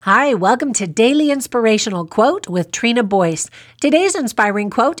Hi, welcome to Daily Inspirational Quote with Trina Boyce. Today's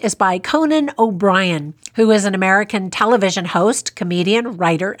inspiring quote is by Conan O'Brien, who is an American television host, comedian,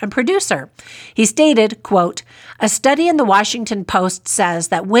 writer, and producer. He stated, quote, "A study in the Washington Post says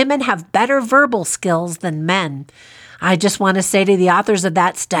that women have better verbal skills than men. I just want to say to the authors of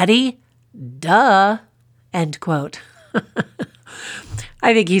that study, duh," end quote.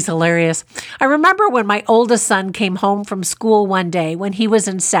 I think he's hilarious. I remember when my oldest son came home from school one day when he was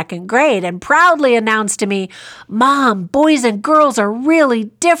in second grade and proudly announced to me, "Mom, boys and girls are really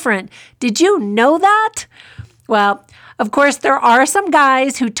different. Did you know that?" Well, of course, there are some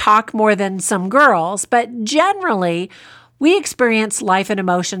guys who talk more than some girls, but generally, we experience life and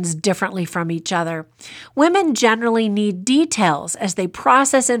emotions differently from each other. Women generally need details as they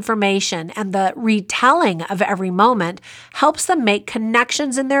process information, and the retelling of every moment helps them make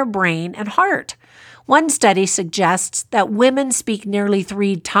connections in their brain and heart. One study suggests that women speak nearly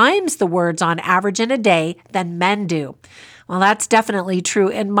 3 times the words on average in a day than men do. Well, that's definitely true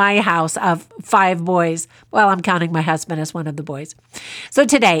in my house of 5 boys. Well, I'm counting my husband as one of the boys. So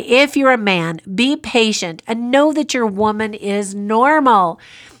today, if you're a man, be patient and know that your woman is normal.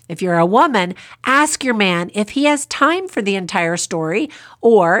 If you're a woman, ask your man if he has time for the entire story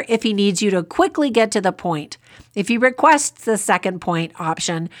or if he needs you to quickly get to the point. If he requests the second point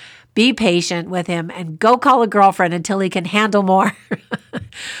option, be patient with him and go call a girlfriend until he can handle more.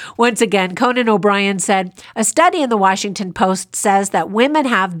 Once again, Conan O'Brien said, "A study in the Washington Post says that women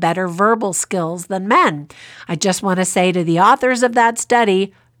have better verbal skills than men. I just want to say to the authors of that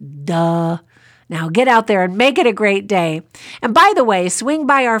study, duh." Now get out there and make it a great day. And by the way, swing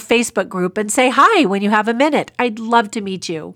by our Facebook group and say hi when you have a minute. I'd love to meet you.